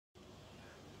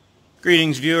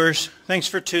Greetings viewers, thanks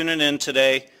for tuning in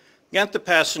today. Got the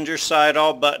passenger side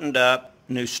all buttoned up,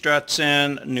 new struts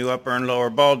in, new upper and lower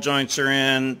ball joints are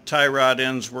in, tie rod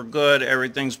ends were good,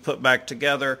 everything's put back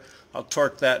together. I'll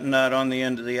torque that nut on the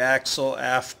end of the axle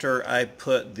after I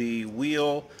put the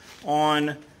wheel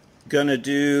on. Gonna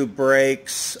do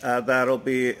brakes, that'll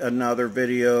be another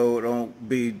video. It won't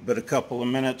be but a couple of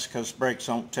minutes because brakes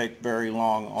don't take very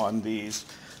long on these.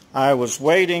 I was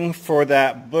waiting for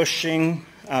that bushing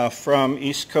from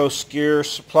East Coast Gear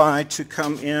Supply to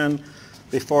come in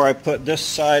before I put this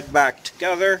side back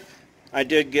together. I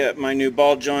did get my new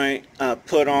ball joint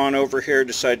put on over here,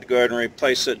 decided to go ahead and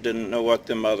replace it, didn't know what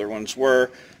them other ones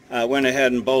were. Went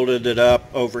ahead and bolted it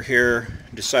up over here,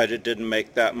 decided it didn't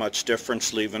make that much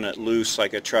difference leaving it loose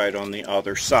like I tried on the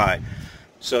other side.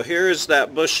 So here is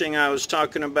that bushing I was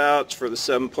talking about. It's for the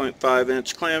 7.5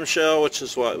 inch clamshell, which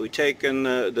is what we take in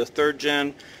the third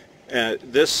gen.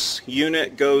 This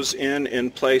unit goes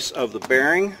in place of the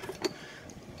bearing.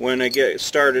 When I get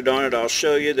started on it, I'll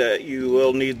show you that you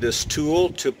will need this tool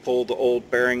to pull the old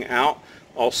bearing out.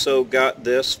 Also got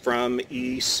this from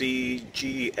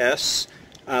ECGS.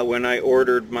 When I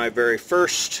ordered my very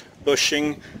first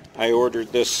bushing, I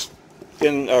ordered this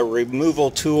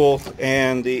removal tool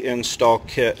and the install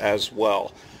kit as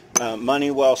well.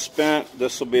 Money well spent.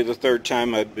 This will be the third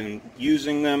time I've been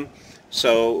using them,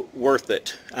 so worth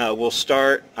it. I will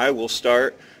start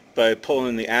by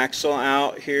pulling the axle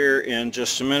out here in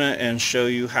just a minute and show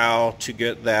you how to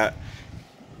get that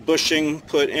bushing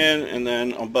put in, and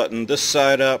then I'll button this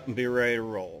side up and be ready to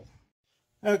roll.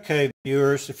 Okay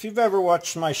viewers, if you've ever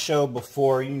watched my show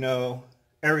before, you know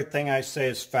everything I say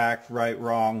is fact, right,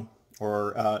 wrong,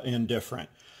 or indifferent.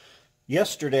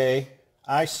 Yesterday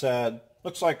I said,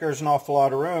 looks like there's an awful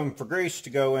lot of room for grease to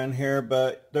go in here,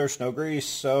 but there's no grease,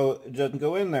 so it doesn't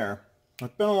go in there.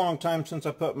 It's been a long time since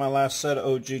I put my last set of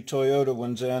OG Toyota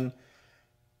ones in,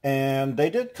 and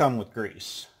they did come with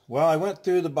grease. Well, I went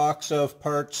through the box of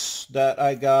parts that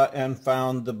I got and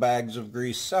found the bags of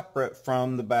grease separate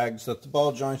from the bags that the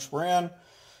ball joints were in.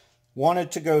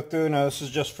 Wanted to go through, now this is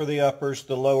just for the uppers,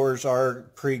 the lowers are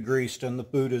pre-greased and the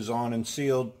boot is on and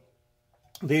sealed.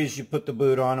 These you put the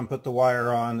boot on and put the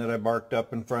wire on that I marked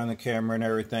up in front of the camera and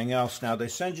everything else. Now they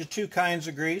send you two kinds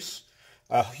of grease,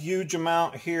 a huge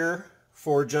amount here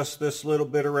for just this little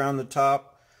bit around the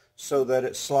top so that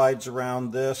it slides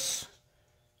around this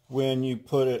when you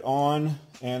put it on,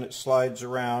 and it slides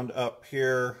around up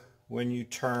here when you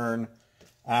turn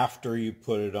after you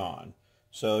put it on.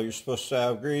 So you're supposed to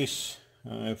have grease,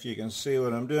 if you can see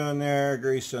what I'm doing there,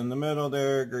 grease in the middle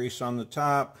there, grease on the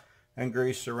top, and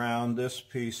grease around this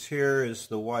piece here is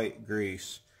the white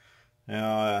grease.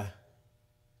 Now,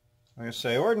 like I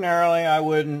say, ordinarily I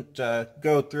wouldn't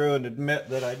go through and admit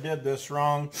that I did this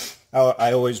wrong.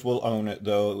 I always will own it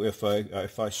though. If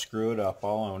I screw it up,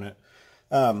 I'll own it.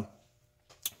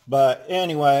 But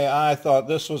anyway, I thought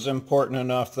this was important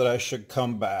enough that I should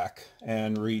come back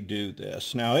and redo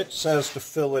this. Now it says to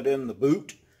fill it in the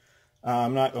boot.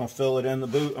 I'm not going to fill it in the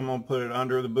boot. I'm going to put it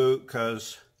under the boot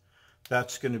because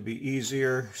that's going to be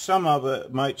easier. Some of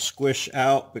it might squish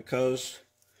out because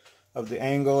of the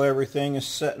angle everything is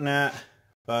sitting at,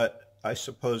 but I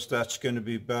suppose that's going to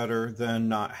be better than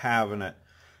not having it.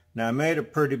 Now I made a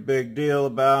pretty big deal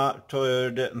about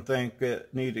Toyota didn't think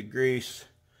it needed grease.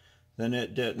 Then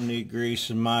it didn't need grease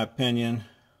in my opinion.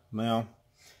 Well,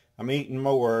 I'm eating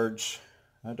my words.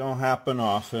 That don't happen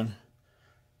often.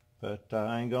 But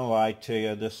I ain't gonna lie to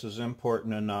you, this is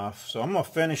important enough. So I'm gonna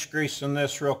finish greasing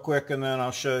this real quick and then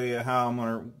I'll show you how I'm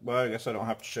gonna, well I guess I don't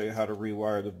have to show you how to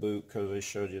rewire the boot because I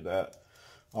showed you that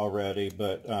already.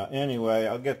 But anyway,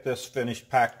 I'll get this finished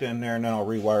packed in there and then I'll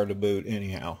rewire the boot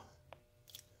anyhow.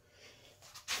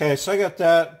 Okay, so I got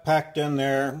that packed in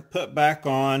there, put back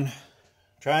on.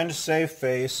 Trying to save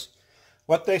face.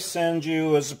 What they send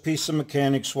you is a piece of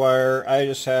mechanics wire. I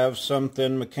just have some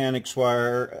thin mechanics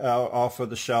wire off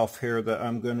of the shelf here that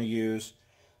I'm going to use.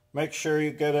 Make sure you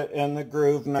get it in the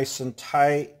groove nice and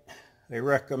tight. They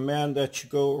recommend that you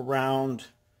go around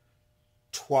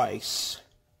twice.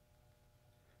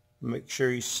 Make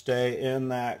sure you stay in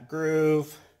that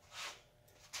groove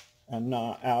and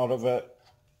not out of it.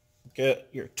 Get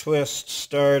your twist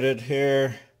started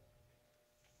here.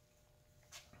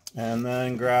 And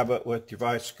then grab it with your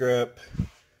vice grip.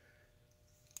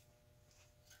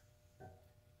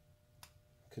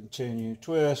 Continue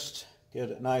twist.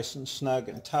 Get it nice and snug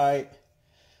and tight.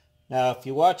 Now if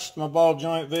you watched my ball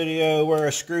joint video where I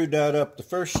screwed that up the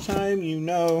first time, you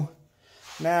know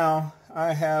now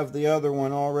I have the other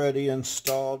one already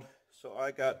installed. So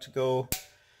I got to go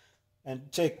and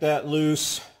take that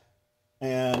loose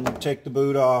and take the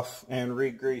boot off and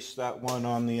re-grease that one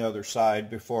on the other side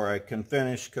before I can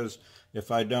finish, because if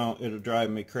I don't, it'll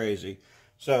drive me crazy.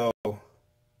 So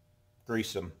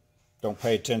grease them. Don't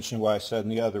pay attention to what I said in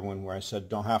the other one where I said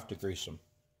don't have to grease them.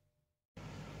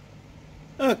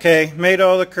 Okay, made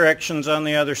all the corrections on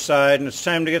the other side, and it's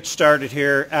time to get started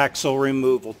here. Axle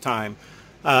removal time.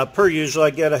 Per usual, I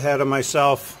get ahead of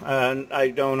myself, and I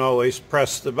don't always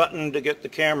press the button to get the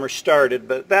camera started,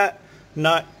 but that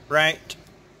nut right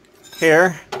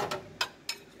here,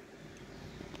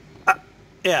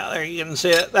 yeah, there you can see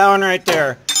it, that one right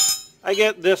there. I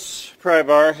get this pry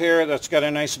bar here that's got a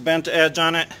nice bent edge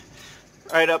on it,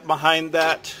 right up behind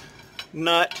that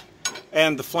nut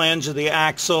and the flange of the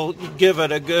axle. You give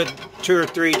it a good 2 or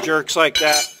 3 jerks like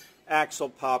that, axle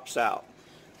pops out.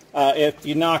 If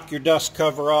you knock your dust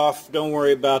cover off, don't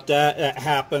worry about that. That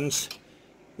happens.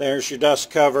 There's your dust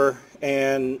cover,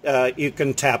 and you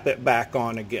can tap it back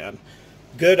on again.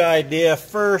 Good idea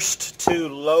first to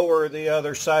lower the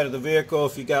other side of the vehicle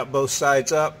if you got both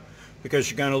sides up,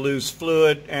 because you're going to lose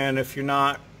fluid, and if you're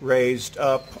not raised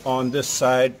up on this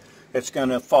side, it's going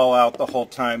to fall out the whole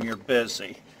time you're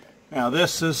busy. Now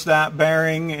this is that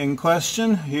bearing in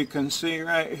question. You can see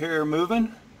right here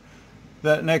moving.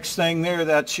 That next thing there,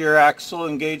 that's your axle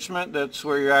engagement. That's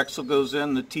where your axle goes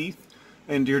in, the teeth,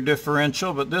 into your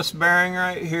differential. But this bearing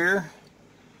right here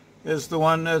is the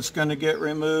one that's going to get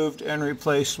removed and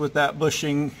replaced with that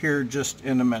bushing here just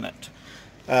in a minute.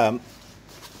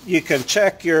 You can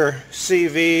check your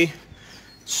CV.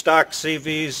 Stock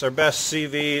CVs are best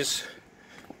CVs.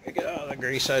 Get out of the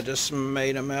grease, I just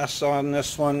made a mess on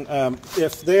this one.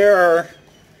 If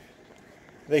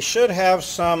they should have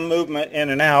some movement in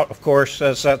and out, of course,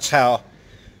 as that's how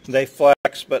they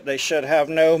flex, but they should have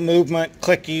no movement,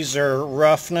 clickies, or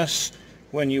roughness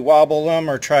when you wobble them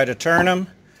or try to turn them.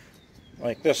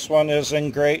 Like this one is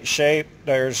in great shape.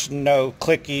 There's no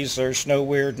clickies, there's no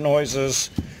weird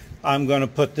noises. I'm going to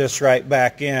put this right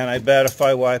back in. I bet if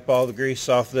I wipe all the grease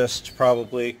off this, it's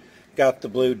probably got the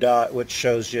blue dot, which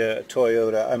shows you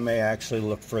Toyota. I may actually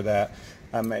look for that.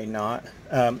 I may not.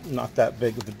 Not that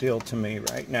big of a deal to me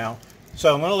right now.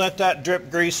 So I'm going to let that drip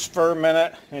grease for a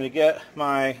minute and to get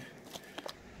my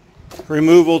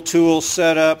removal tool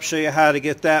set up, show you how to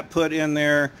get that put in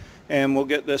there, and we'll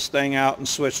get this thing out and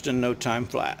switched in no time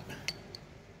flat.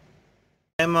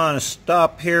 I'm going to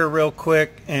stop here real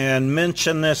quick and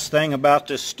mention this thing about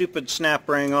this stupid snap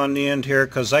ring on the end here,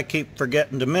 because I keep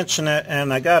forgetting to mention it,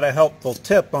 and I got a helpful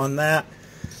tip on that.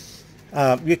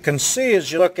 You can see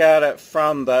as you look at it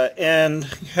from the end,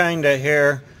 kind of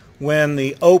here, when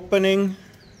the opening,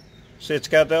 see it's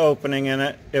got the opening in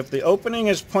it. If the opening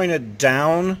is pointed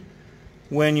down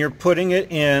when you're putting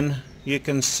it in, you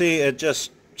can see it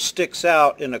just sticks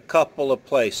out in a couple of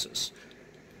places.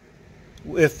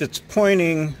 If it's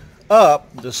pointing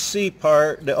up, the C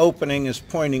part, the opening is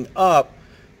pointing up,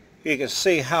 you can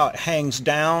see how it hangs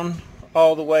down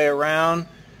all the way around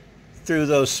through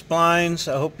those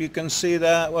splines. I hope you can see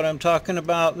that, what I'm talking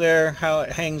about there, how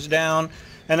it hangs down,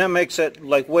 and that makes it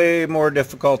like way more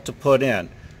difficult to put in.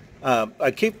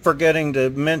 I keep forgetting to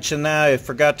mention that. I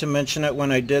forgot to mention it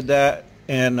when I did that.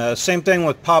 And same thing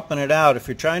with popping it out. If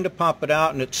you're trying to pop it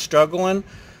out and it's struggling,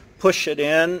 push it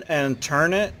in and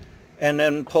turn it, and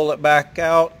then pull it back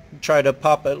out. Try to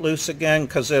pop it loose again,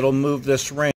 because it'll move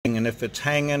this ring, and if it's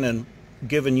hanging and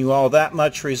giving you all that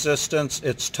much resistance,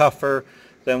 it's tougher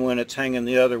than when it's hanging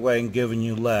the other way and giving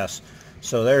you less.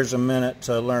 So there's a minute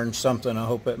to learn something. I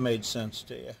hope it made sense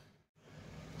to you.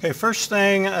 Okay, first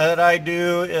thing that I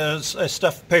do is I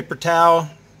stuff a paper towel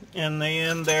in the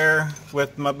end there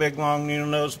with my big long needle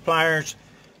nose pliers.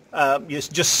 You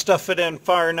just stuff it in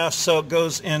far enough so it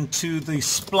goes into the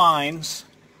splines,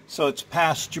 so it's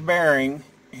past your bearing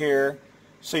here,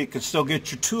 so you can still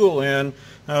get your tool in.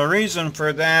 Now, the reason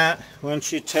for that,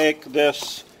 once you take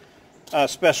this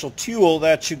special tool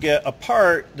that you get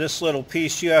apart, this little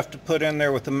piece you have to put in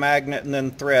there with a magnet and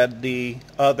then thread the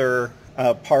other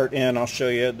part in. I'll show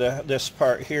you this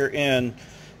part here in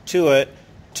to it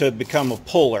to become a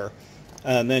puller,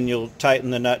 and then you'll tighten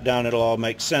the nut down. It'll all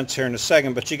make sense here in a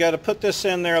second, but you got to put this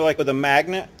in there like with a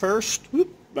magnet first.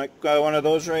 Whoop, like one of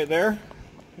those right there.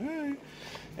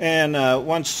 And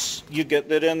once you get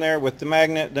that in there with the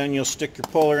magnet, then you'll stick your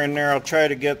puller in there. I'll try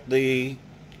to get the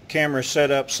camera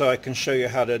set up so I can show you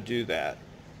how to do that.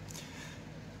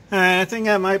 I think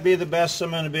that might be the best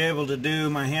I'm going to be able to do.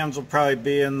 My hands will probably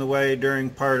be in the way during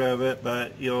part of it,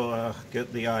 but you'll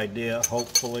get the idea,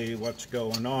 hopefully, what's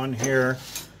going on here.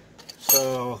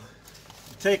 So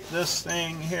take this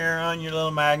thing here on your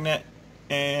little magnet,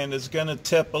 and it's going to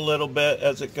tip a little bit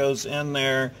as it goes in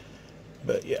there,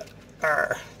 but yeah,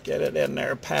 get it in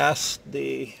there past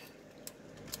the,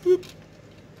 whoop.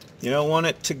 You don't want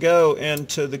it to go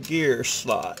into the gear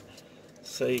slot.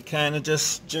 So you kind of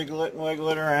just jiggle it and wiggle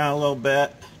it around a little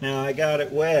bit. Now I got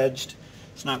it wedged.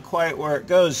 It's not quite where it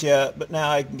goes yet, but now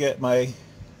I can get my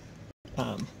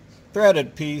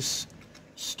threaded piece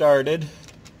started.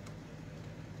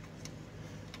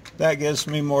 That gives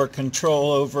me more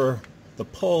control over the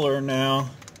puller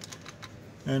now,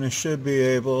 and I should be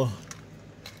able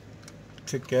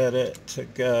to get it to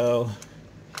go.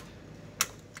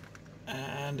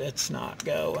 And it's not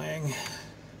going.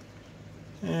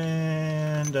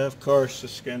 And of course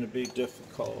it's going to be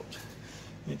difficult.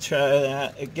 Let me try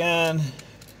that again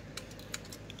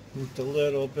with a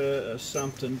little bit of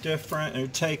something different. We're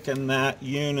taking that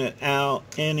unit out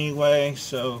anyway,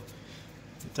 so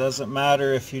it doesn't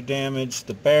matter if you damage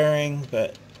the bearing,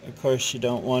 but of course you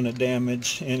don't want to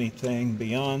damage anything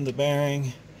beyond the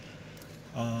bearing.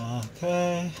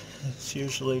 Okay, it's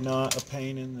usually not a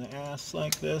pain in the ass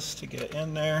like this to get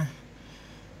in there.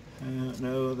 I don't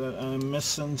know that I'm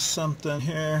missing something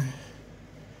here.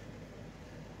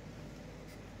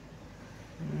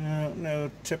 I don't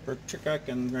know tip or trick I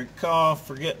can recall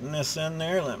for getting this in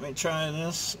there. Let me try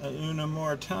this una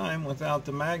more time without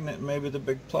the magnet. Maybe the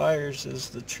big pliers is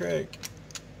the trick.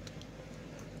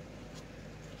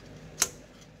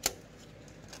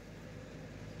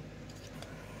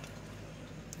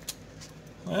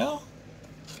 Well,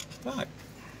 fuck.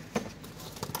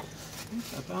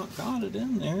 I about got it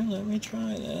in there. Let me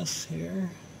try this here.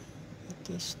 Get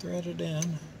this threaded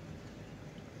in.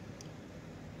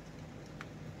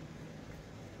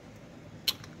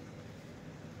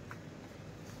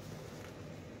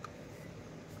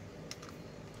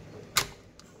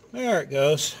 There it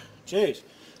goes. Jeez.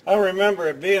 I don't remember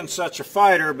it being such a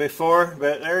fighter before,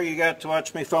 but there you got to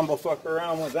watch me fumble fuck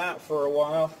around with that for a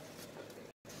while.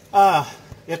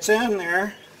 It's in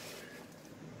there.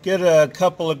 Get a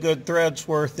couple of good threads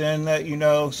worth in that,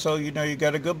 so you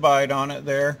got a good bite on it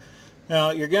there.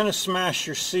 Now you're going to smash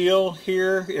your seal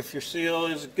here. If your seal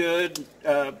is good,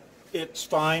 it's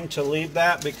fine to leave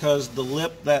that, because the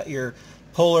lip that your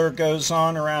puller goes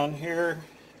on around here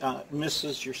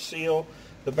misses your seal.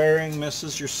 The bearing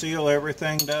misses your seal,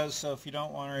 everything does. So if you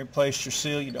don't want to replace your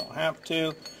seal, you don't have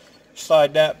to.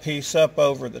 Slide that piece up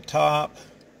over the top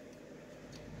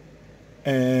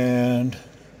and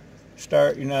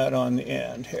start your nut on the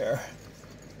end here.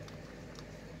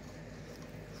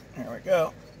 There we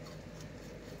go.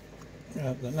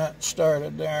 Got the nut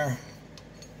started there.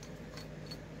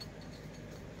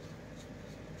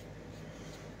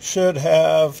 Should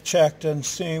have checked and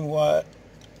seen what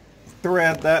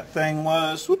thread that thing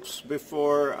was, whoops,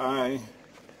 before I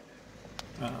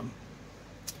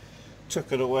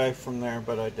took it away from there,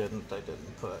 but I didn't put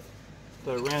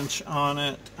the wrench on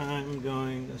it. I'm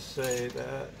going to say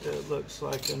that it looks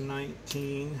like a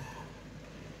 19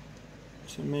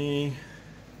 to me.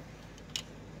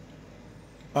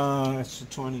 It's a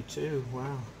 22.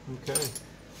 Wow, okay,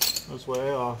 I was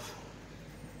way off.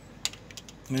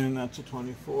 And that's a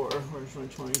 24. Where's my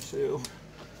 22?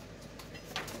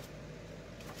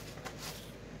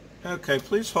 Okay,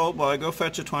 please hold while I go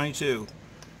fetch a 22.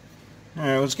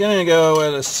 I was going to go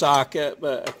with a socket,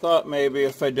 but I thought maybe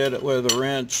if I did it with a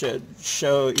wrench, it'd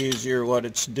show easier what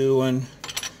it's doing.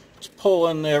 It's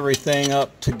pulling everything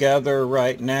up together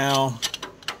right now,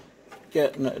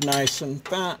 getting it nice and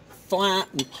flat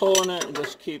and pulling it, and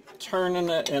just keep turning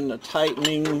it in the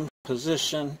tightening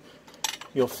position.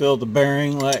 You'll feel the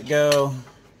bearing let go.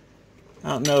 I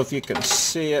don't know if you can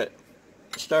see it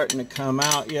starting to come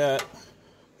out yet,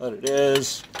 but it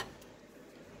is.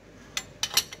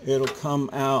 It'll come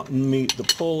out and meet the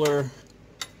puller.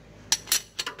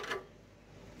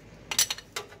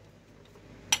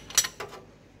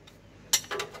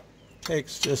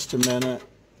 Takes just a minute.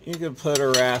 You could put a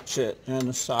ratchet and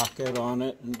a socket on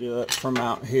it and do it from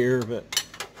out here, but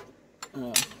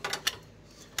I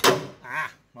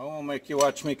won't make you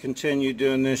watch me continue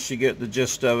doing this. You get the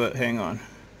gist of it. Hang on.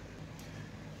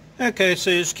 Okay, so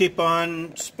you just keep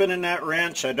on spinning that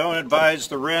wrench. I don't advise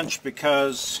the wrench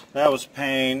because that was a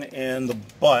pain in the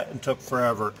butt and took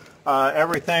forever.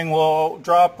 Everything will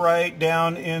drop right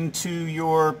down into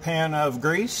your pan of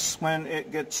grease when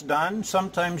it gets done.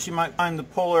 Sometimes you might find the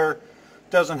puller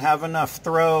doesn't have enough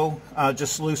throw.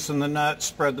 Just loosen the nut,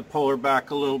 spread the puller back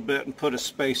a little bit, and put a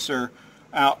spacer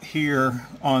out here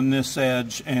on this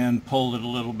edge and pull it a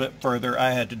little bit further.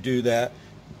 I had to do that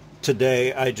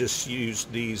today. I just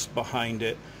used these behind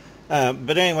it.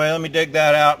 But anyway, let me dig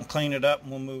that out and clean it up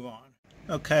and we'll move on.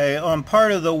 Okay, on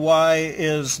part of the why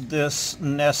is this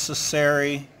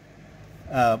necessary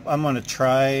I'm going to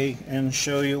try and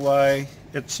show you why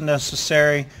it's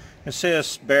necessary. It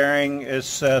says bearing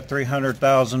is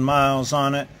 300,000 miles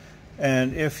on it,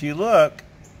 and if you look,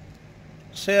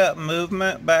 see that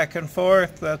movement back and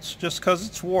forth? That's just because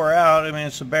it's wore out. I mean,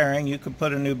 it's a bearing. You could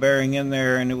put a new bearing in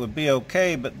there and it would be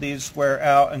okay, but these wear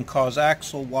out and cause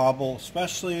axle wobble,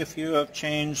 especially if you have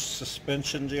changed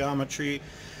suspension geometry,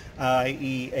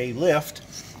 i.e. a lift.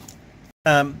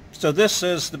 So this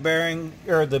is the bearing,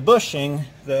 or the bushing,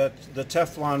 the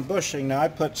Teflon bushing. Now I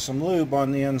put some lube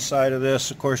on the inside of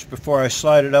this, of course, before I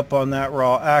slide it up on that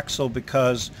raw axle,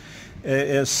 because it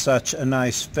is such a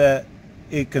nice fit.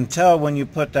 You can tell when you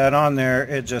put that on there,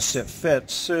 it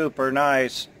fits super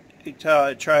nice. You tell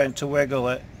it trying to wiggle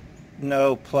it,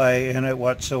 no play in it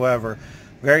whatsoever.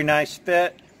 Very nice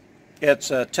fit.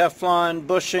 It's a Teflon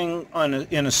bushing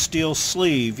in a steel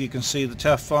sleeve. You can see the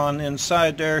Teflon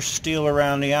inside there, steel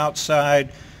around the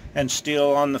outside, and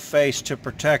steel on the face to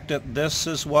protect it. This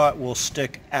is what will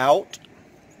stick out.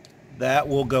 That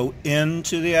will go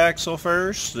into the axle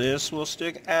first. This will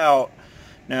stick out.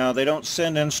 Now, they don't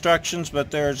send instructions, but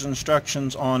there's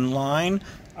instructions online.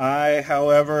 I,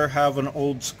 however, have an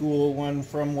old school one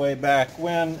from way back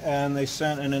when, and they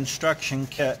sent an instruction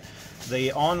kit.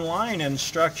 The online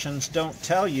instructions don't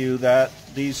tell you that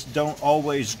these don't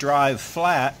always drive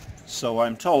flat, so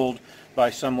I'm told by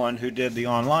someone who did the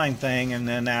online thing and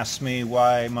then asked me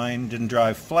why mine didn't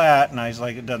drive flat, and I was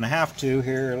like, it doesn't have to.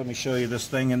 Here, let me show you this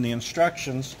thing in the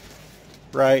instructions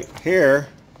right here.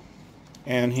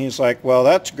 And he's like, well,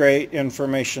 that's great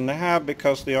information to have,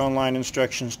 because the online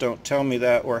instructions don't tell me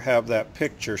that or have that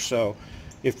picture. So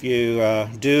if you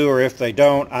do, or if they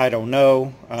don't, I don't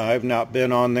know. I've not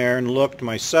been on there and looked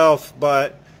myself,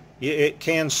 but it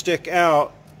can stick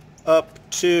out up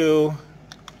to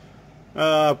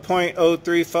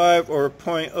 0.035 or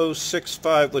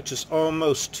 0.065, which is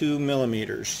almost 2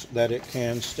 millimeters that it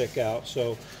can stick out.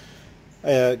 So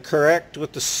correct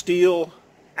with the steel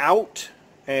out.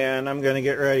 And I'm going to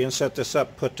get ready and set this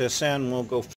up, put this in, we'll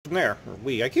go from there. Or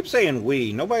we. I keep saying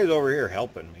we. Nobody's over here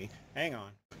helping me. Hang on.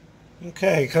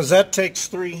 Okay, because that takes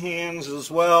 3 hands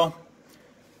as well.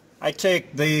 I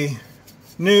take the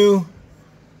new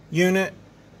unit,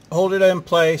 hold it in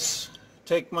place,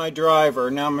 take my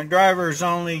driver. Now my driver is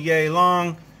only yay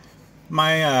long.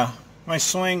 My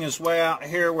swing is way out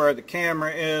here where the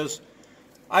camera is.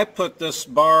 I put this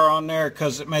bar on there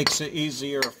because it makes it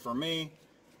easier for me.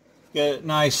 Get it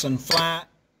nice and flat.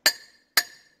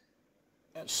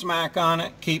 Smack on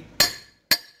it. Keep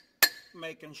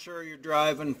making sure you're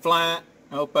driving flat.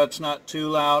 I hope that's not too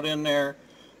loud in there.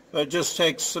 But it just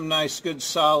takes some nice, good,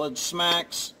 solid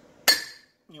smacks.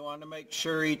 You want to make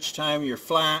sure each time you're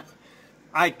flat.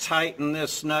 I tighten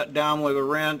this nut down with a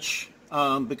wrench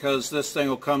because this thing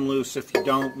will come loose if you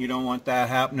don't. You don't want that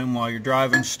happening while you're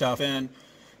driving stuff in.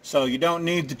 So you don't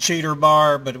need the cheater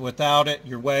bar, but without it,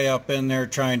 you're way up in there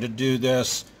trying to do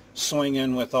this,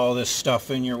 swinging with all this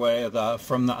stuff in your way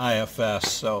from the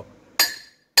IFS. So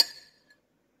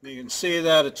you can see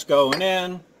that it's going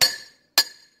in.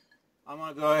 I'm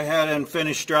going to go ahead and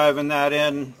finish driving that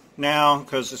in now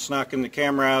because it's knocking the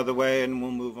camera out of the way, and we'll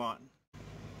move on.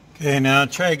 Okay, now I'll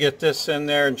try to get this in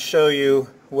there and show you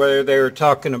whether they were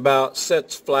talking about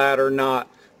sits flat or not.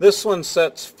 This one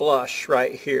sits flush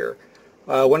right here.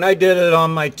 When I did it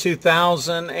on my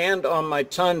 2000 and on my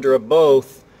Tundra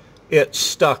both, it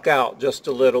stuck out just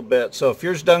a little bit. So if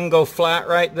yours doesn't go flat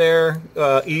right there,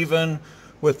 even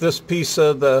with this piece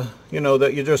of the,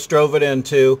 that you just drove it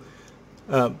into,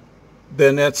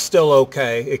 then that's still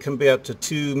okay. It can be up to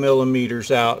 2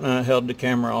 millimeters out, and I held the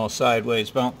camera all sideways,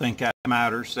 but I don't think that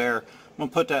matters there. I'm going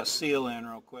to put that seal in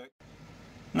real quick.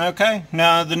 Okay,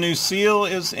 now the new seal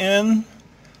is in.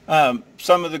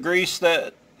 Some of the grease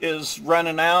that is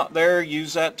running out there,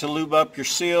 use that to lube up your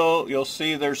seal. You'll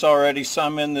see there's already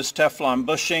some in this Teflon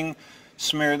bushing.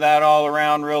 Smear that all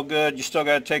around real good. You still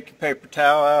got to take your paper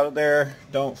towel out of there.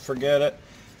 Don't forget it.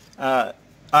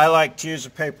 I like to use a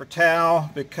paper towel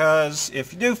because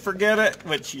if you do forget it,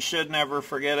 which you should never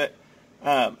forget it,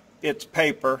 it's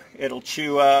paper. It'll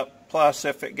chew up. Plus,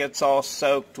 if it gets all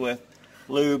soaked with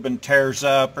lube and tears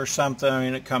up or something, I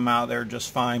mean, it'd come out there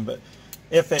just fine. But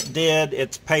if it did,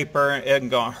 it's paper. It isn't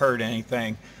going to hurt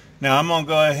anything. Now I'm going to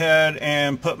go ahead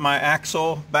and put my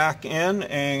axle back in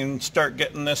and start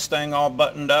getting this thing all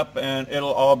buttoned up, and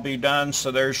it'll all be done.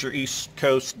 So there's your East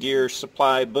Coast Gear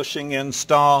Supply bushing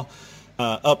install.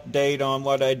 Update on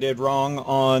what I did wrong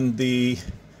on the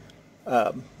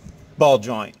ball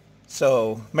joint.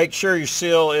 So make sure your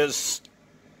seal is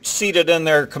seated in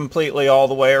there completely all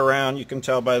the way around. You can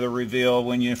tell by the reveal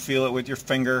when you feel it with your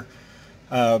finger.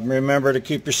 Remember to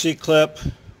keep your C-clip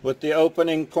with the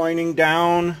opening pointing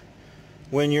down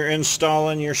when you're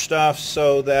installing your stuff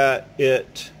so that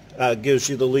it gives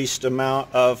you the least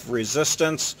amount of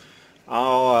resistance.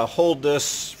 I'll hold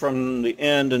this from the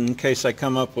end in case I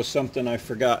come up with something I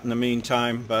forgot in the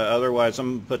meantime, but otherwise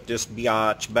I'm going to put this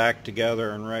biatch back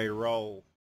together and ready to roll.